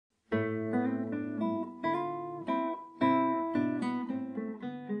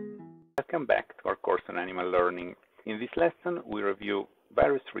Welcome back to our course on animal learning. In this lesson, we review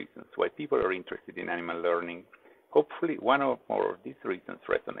various reasons why people are interested in animal learning. Hopefully, one or more of these reasons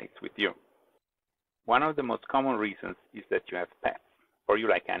resonates with you. One of the most common reasons is that you have pets, or you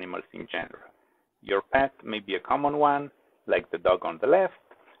like animals in general. Your pet may be a common one, like the dog on the left,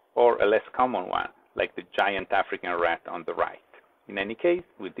 or a less common one, like the giant African rat on the right. In any case,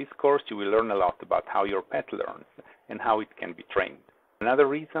 with this course, you will learn a lot about how your pet learns and how it can be trained. Another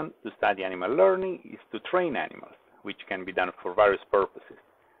reason to study animal learning is to train animals, which can be done for various purposes.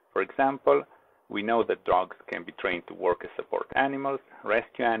 For example, we know that dogs can be trained to work as support animals,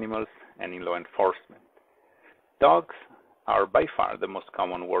 rescue animals, and in law enforcement. Dogs are by far the most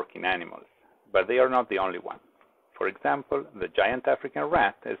common working animals, but they are not the only one. For example, the giant African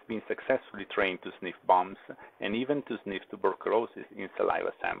rat has been successfully trained to sniff bombs and even to sniff tuberculosis in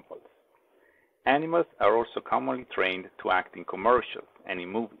saliva samples. Animals are also commonly trained to act in commercials and in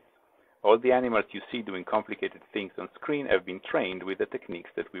movies. All the animals you see doing complicated things on screen have been trained with the techniques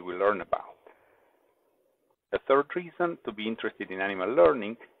that we will learn about. A third reason to be interested in animal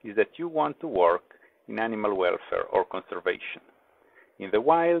learning is that you want to work in animal welfare or conservation. In the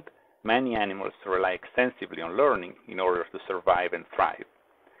wild, many animals rely extensively on learning in order to survive and thrive.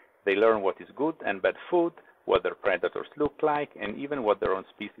 They learn what is good and bad food, what their predators look like, and even what their own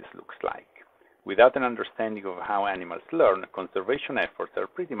species looks like. Without an understanding of how animals learn, conservation efforts are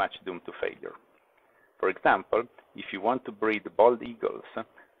pretty much doomed to failure. For example, if you want to breed bald eagles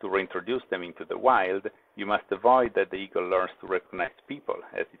to reintroduce them into the wild, you must avoid that the eagle learns to recognize people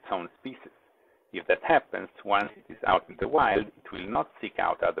as its own species. If that happens, once it is out in the wild, it will not seek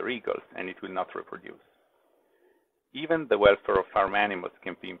out other eagles and it will not reproduce. Even the welfare of farm animals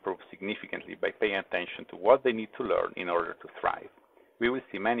can be improved significantly by paying attention to what they need to learn in order to thrive. We will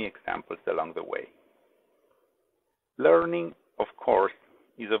see many examples along the way. Learning, of course,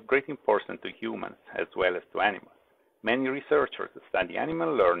 is of great importance to humans as well as to animals. Many researchers study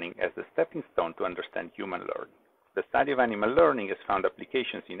animal learning as a stepping stone to understand human learning. The study of animal learning has found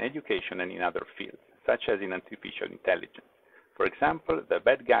applications in education and in other fields, such as in artificial intelligence. For example, the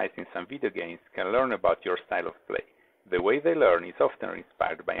bad guys in some video games can learn about your style of play. The way they learn is often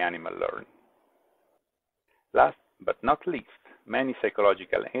inspired by animal learning. Last but not least, many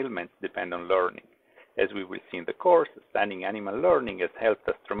psychological ailments depend on learning. As we will see in the course, studying animal learning has helped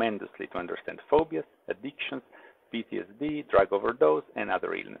us tremendously to understand phobias, addictions, PTSD, drug overdose, and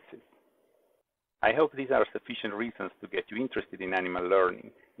other illnesses. I hope these are sufficient reasons to get you interested in animal learning.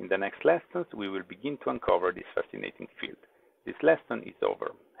 In the next lessons, we will begin to uncover this fascinating field. This lesson is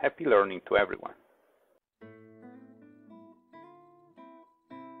over. Happy learning to everyone.